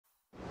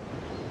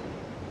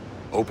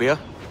Opia?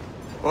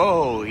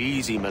 Oh,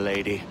 easy,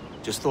 milady.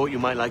 Just thought you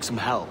might like some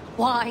help.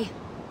 Why?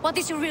 What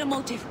is your real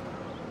motive?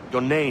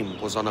 Your name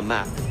was on a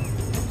map.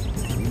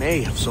 You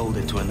may have sold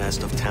it to a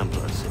nest of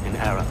Templars in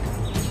Era.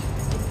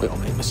 We all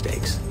made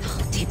mistakes.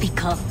 Oh,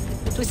 typical.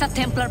 Twist a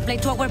Templar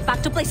blade to our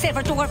back to play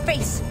saber to our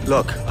face.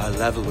 Look, I'll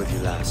level with you,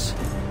 lass.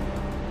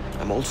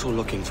 I'm also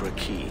looking for a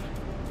key.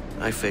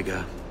 I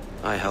figure,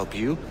 I help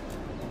you.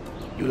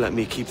 You let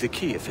me keep the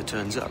key if it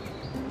turns up.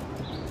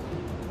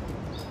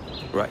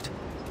 Right.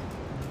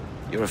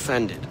 You're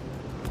offended.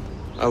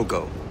 I'll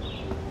go.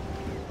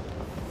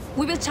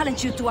 We will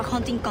challenge you to a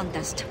hunting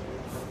contest.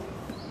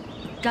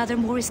 Gather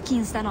more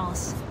skins than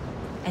us,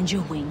 and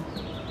you win.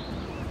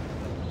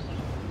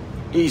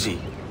 Easy.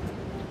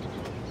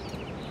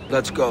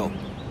 Let's go.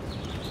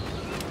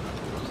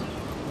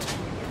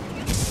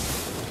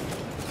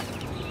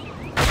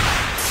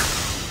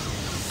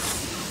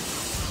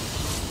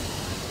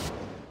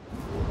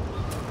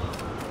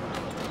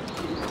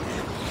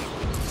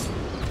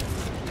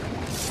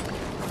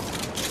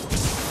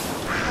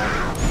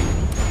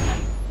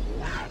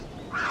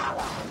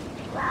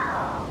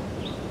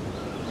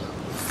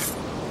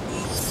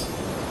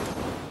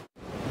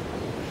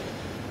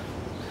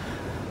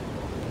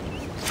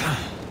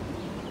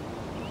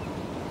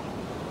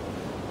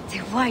 The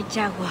White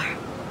Jaguar.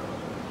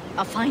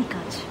 A fine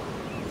catch.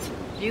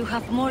 You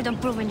have more than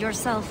proven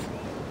yourself.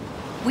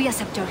 We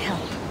accept your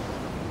help.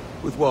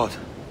 With what?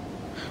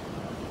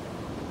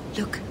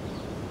 Look.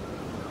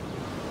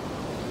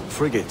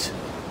 Frigate.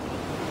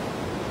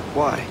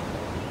 Why?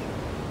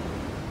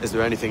 Is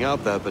there anything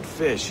out there but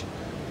fish?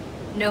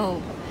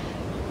 No.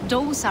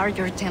 Those are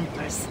your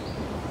Templars.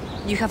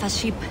 You have a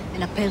ship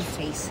and a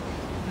paleface,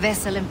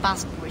 vessel and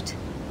passport.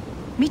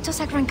 Meet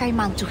us at Gran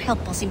Cayman to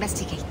help us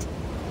investigate.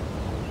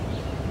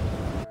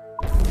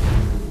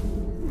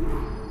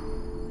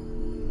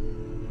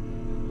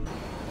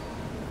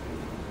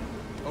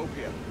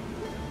 Opia.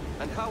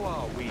 And how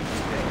are we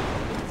today?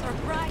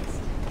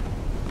 Surprised?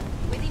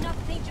 We did not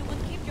think you would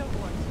keep your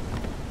word.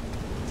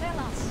 Tell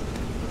us,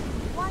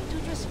 why do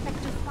you expect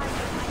to find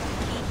the White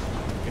Key?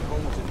 It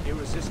holds an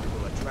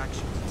irresistible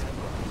attraction to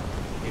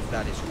Templars, if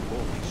that is who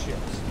bought these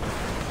ships.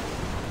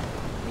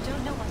 We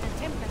don't know what the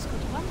Templars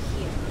could want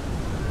here.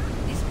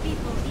 These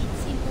people lead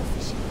simple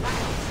fishing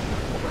lives.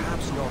 Or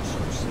perhaps not so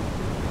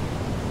simple.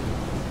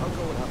 I'll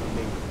go and have a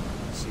mingle,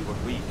 see what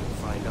we can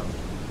find out.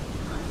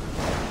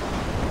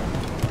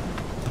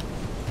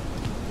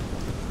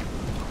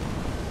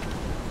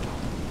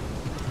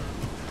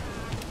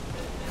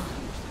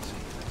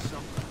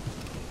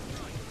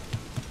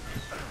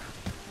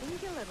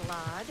 Think a little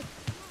odd.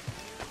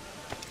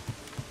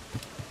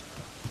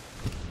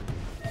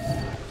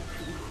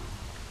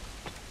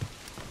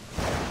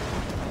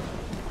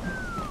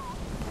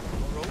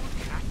 Your old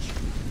catch.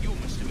 You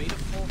must have made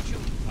a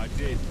fortune. I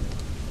did.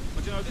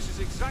 But you know, this is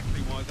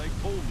exactly why they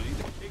call me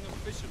the King of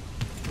Fishermen.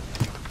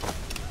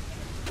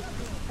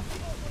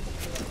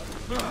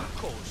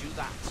 Calls you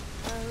that.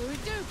 Oh,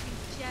 don't be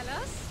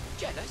jealous.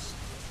 Jealous?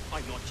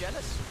 I'm not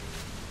jealous.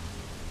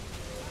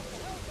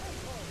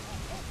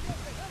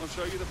 I'll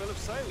show you the bill of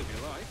sale if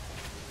you like.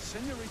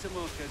 Senorita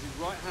Marquez's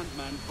right-hand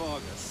man,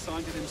 Vargas,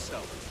 signed it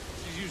himself.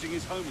 She's using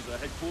his home as her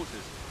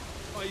headquarters.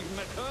 I even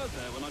met her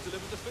there when I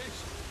delivered the fish.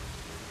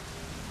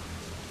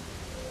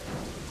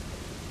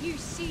 You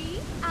see,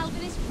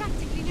 Alvin is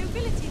practically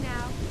nobility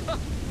now.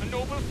 A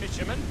noble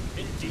fisherman,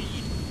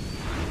 indeed.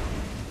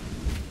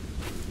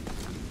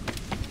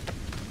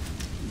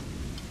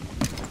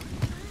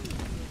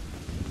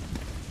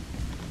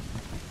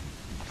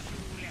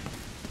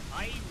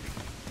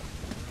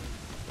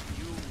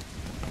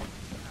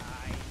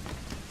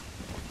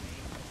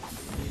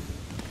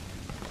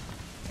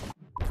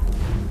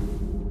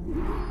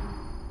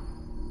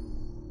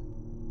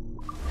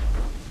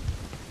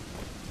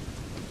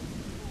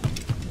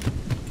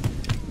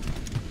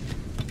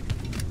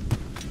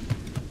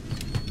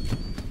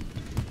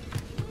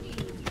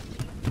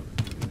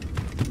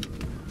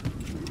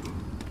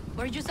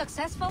 Were you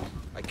successful?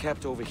 I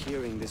kept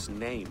overhearing this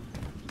name.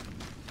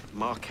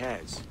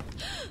 Marquez.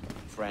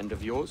 Friend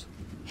of yours?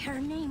 Her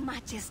name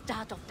matches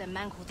that of the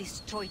man who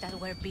destroyed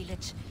our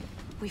village.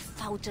 We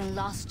fought and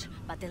lost,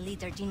 but the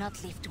leader did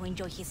not live to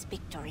enjoy his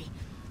victory.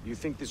 You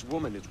think this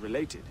woman is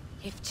related?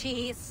 If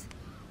she is,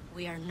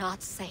 we are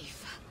not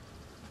safe.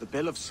 The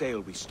bill of sale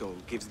we stole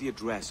gives the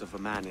address of a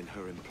man in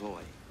her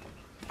employ.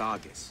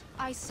 Vargas.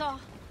 I saw.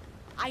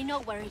 I know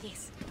where it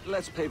is.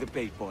 Let's pay the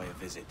bait boy a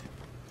visit.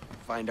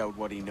 Find out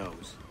what he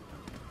knows.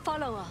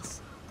 Follow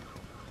us.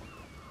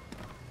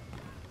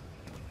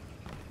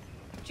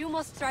 You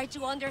must try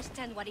to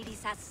understand what it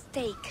is at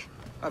stake.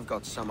 I've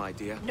got some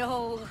idea.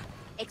 No,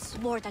 it's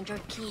more than your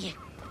key.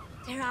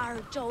 There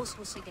are those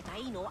who say the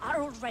Taino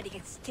are already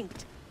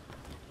extinct.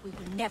 We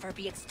will never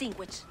be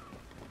extinguished.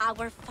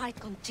 Our fight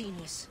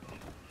continues.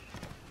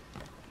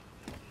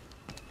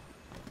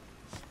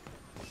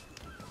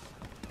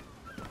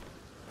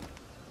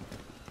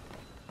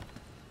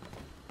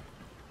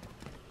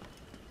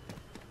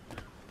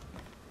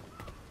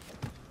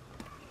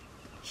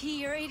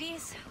 Here it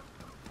is.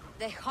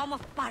 The home of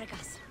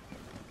Vargas.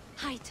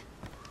 Hide.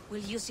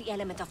 We'll use the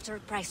element of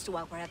surprise to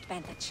our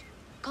advantage.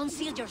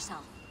 Conceal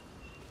yourself.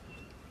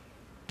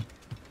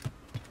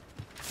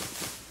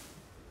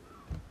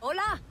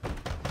 Hola!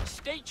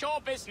 State your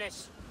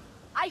business.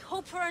 I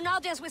hope for an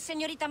audience with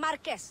Señorita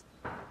Marquez.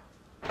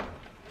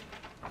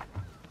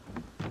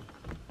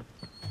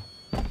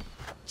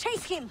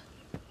 Chase him!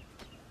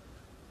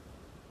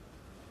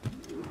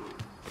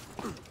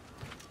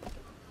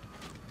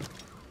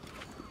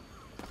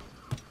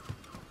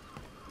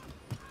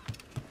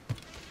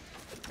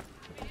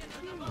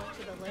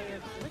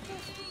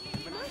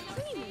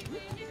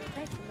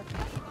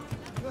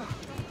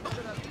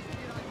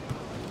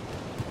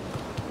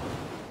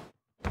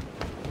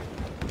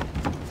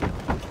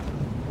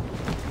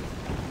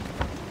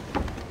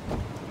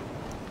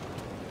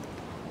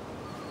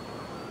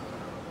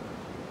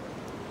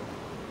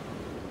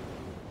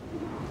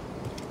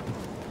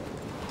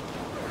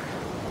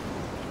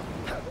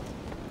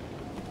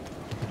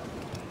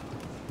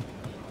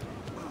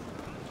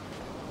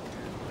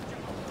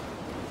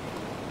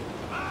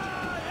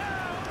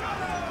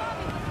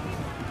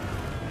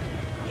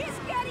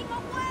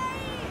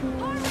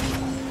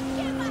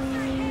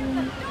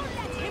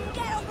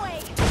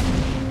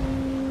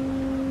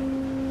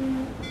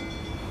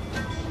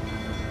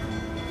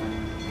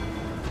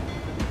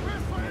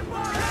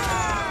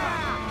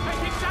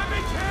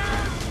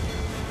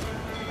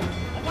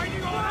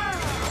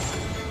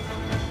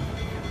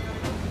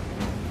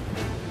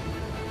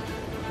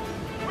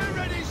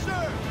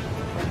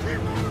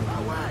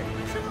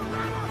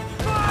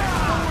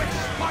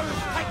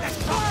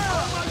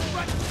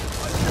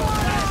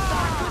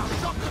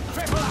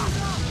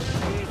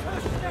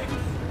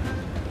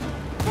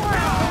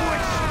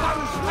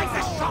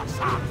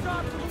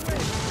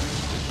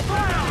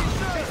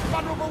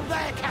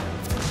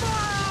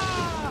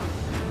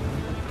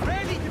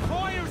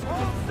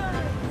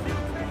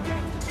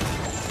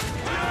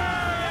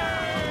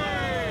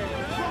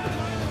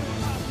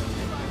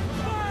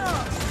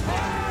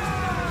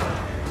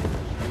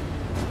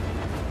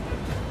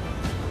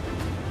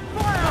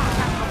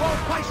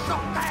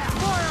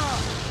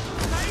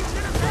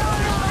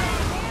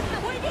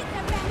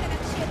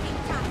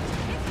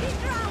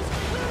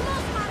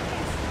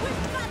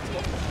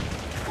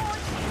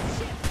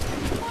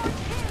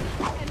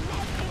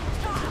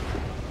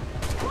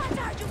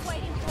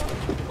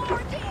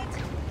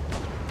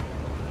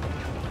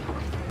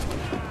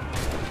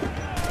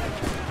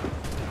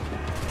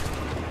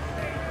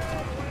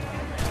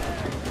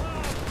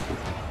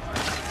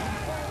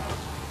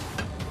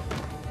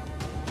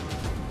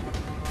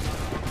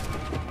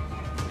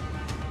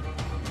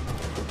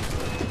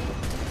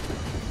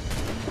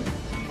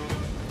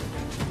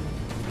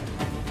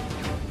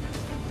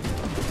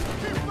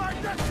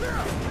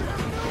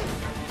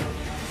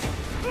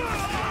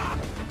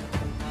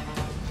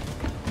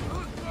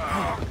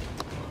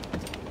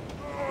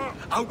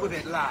 Out with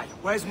it, lad.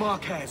 Where's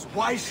Marquez?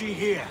 Why is she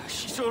here?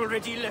 She's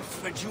already left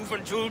for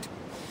Juventud.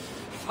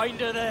 Find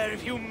her there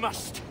if you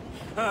must.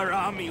 Her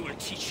army will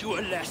teach you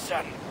a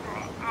lesson.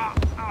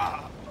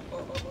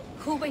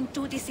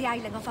 Juventud is the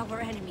island of our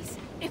enemies.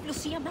 If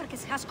Lucia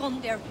Marquez has gone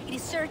there, it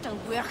is certain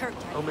we're her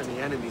target. How many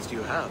enemies do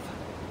you have?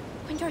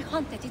 When you're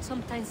hunted, it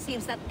sometimes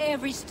seems that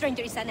every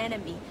stranger is an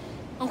enemy.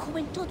 On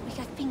Juventud, we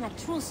have been at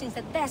truce since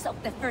the death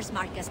of the first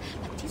Marquez,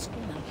 but this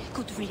woman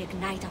could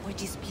reignite our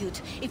dispute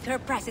if her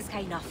price is high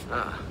enough.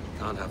 Ah,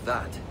 can't have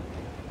that.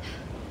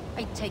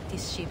 I take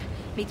this ship.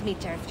 Meet me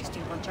there if you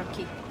still want your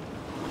key.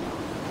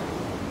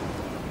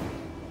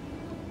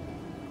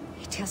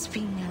 It has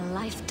been a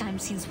lifetime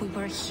since we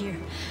were here.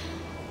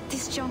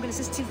 This jungle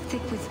is still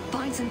thick with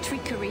vines and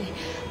trickery.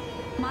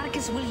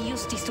 Marquez will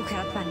use this to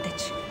her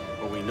advantage.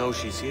 But we know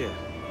she's here.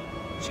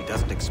 She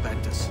doesn't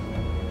expect us.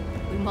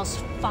 We must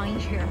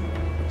find her,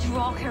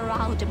 draw her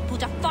out, and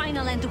put a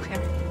final end to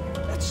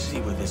her. Let's see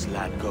where this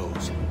lad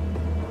goes.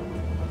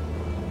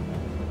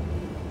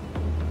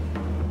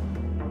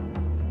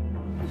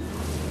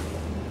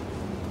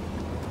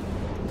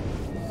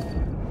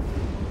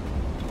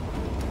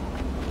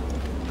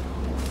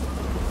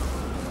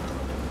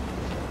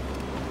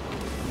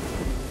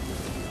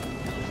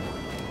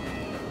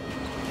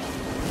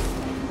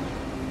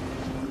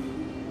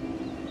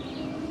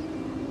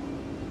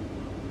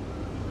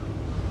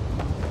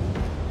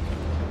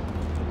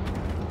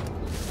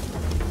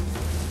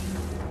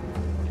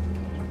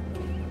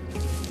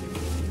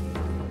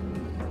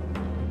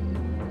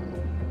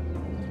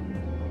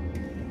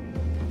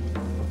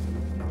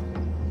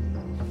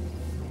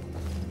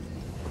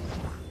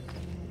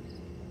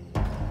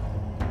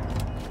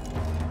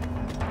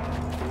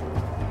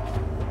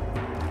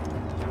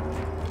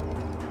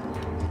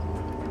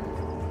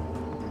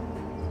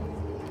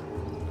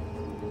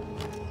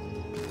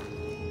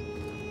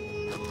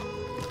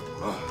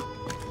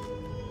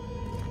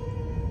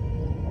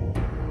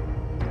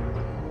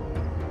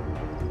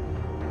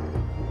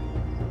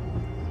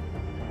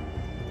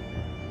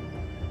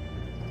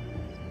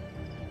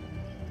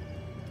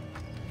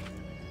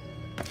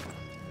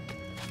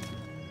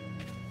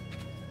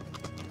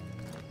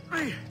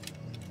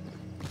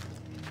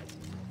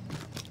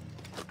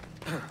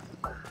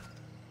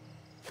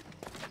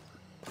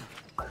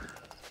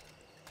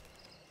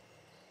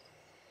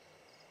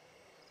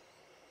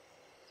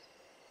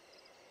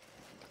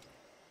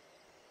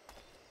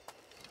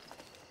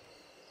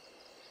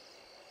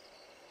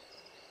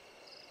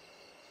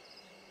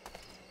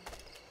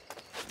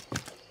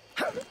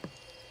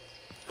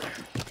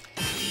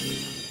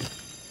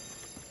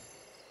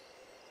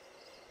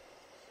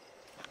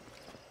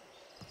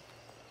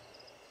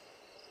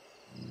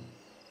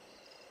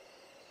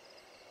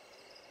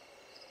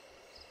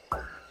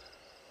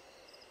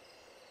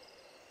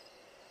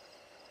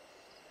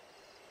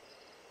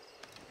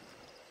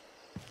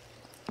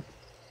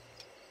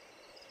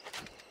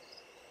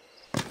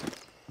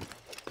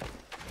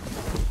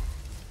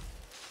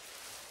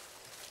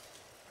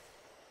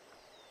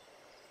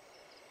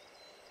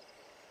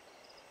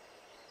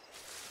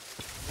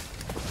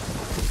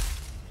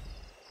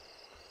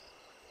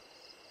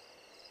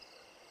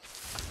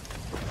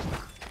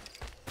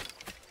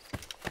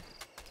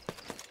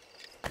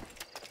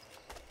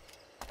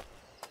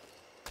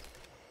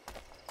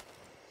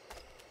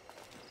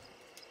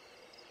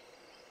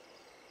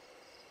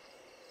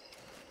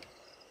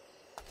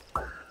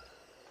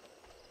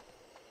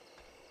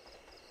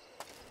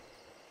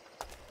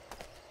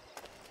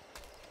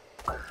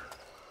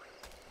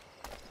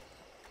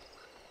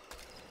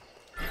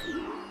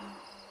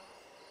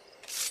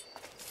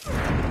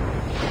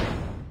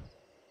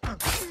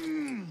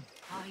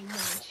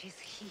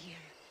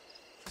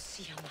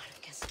 Lucia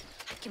Marquez.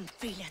 I can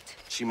feel it.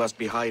 She must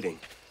be hiding.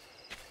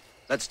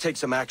 Let's take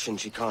some action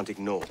she can't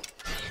ignore.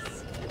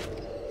 Yes.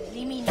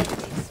 Eliminate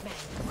this man.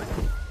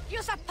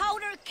 Use a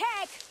powder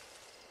keg!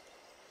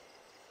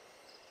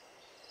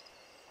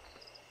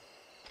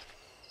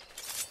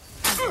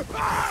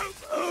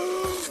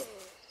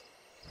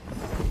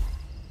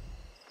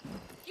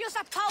 Use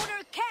a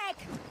powder keg!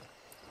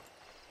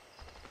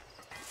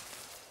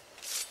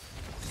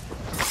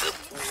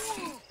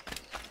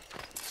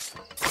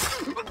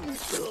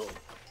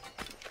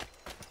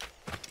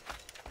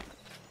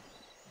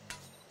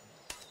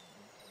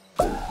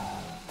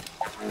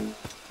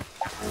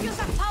 Use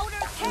a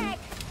powder keg!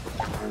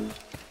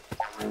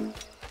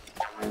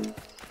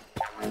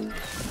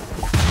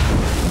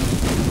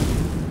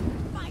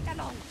 Fight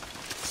along!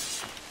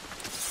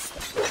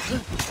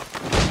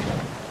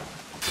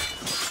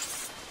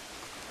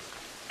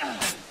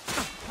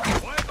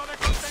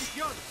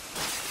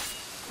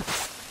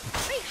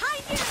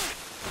 Behind you!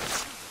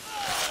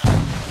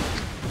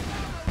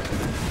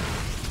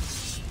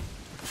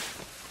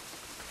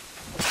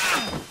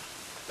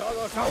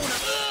 Todos a una.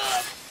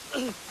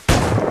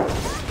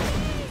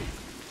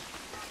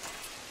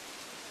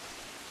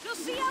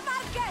 Lucia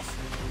Marquez!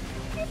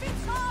 If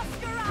it's off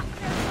your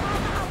after,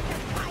 come out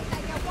and fight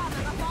like a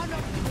woman of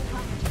honor!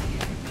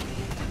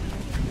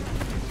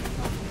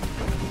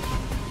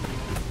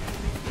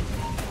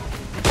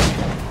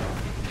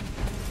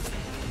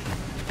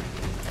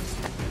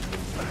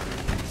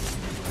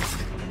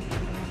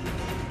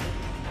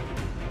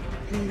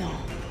 No.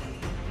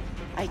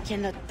 I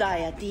cannot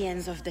die at the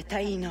ends of the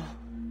Taino.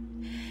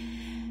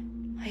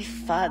 My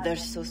father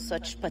saw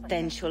such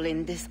potential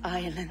in these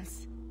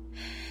islands.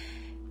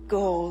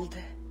 Gold,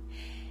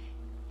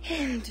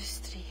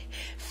 industry,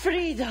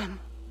 freedom.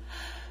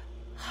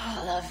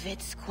 All of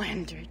it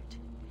squandered.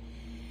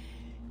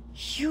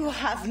 You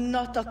have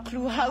not a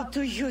clue how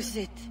to use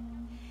it.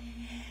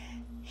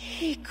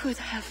 He could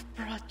have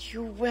brought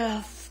you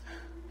wealth.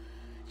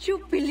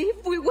 You believe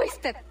we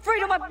wasted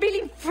freedom of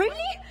being freely?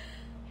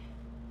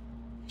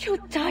 You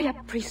die a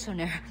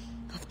prisoner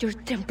of your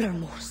Templar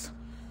Moors.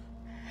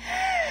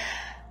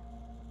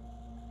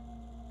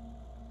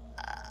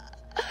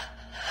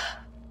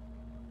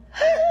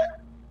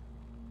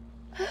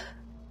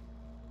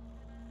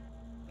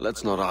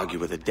 Let's not argue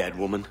with a dead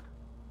woman.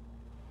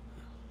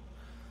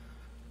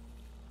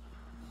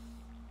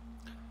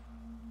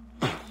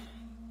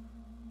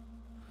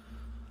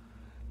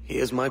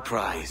 Here's my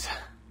prize.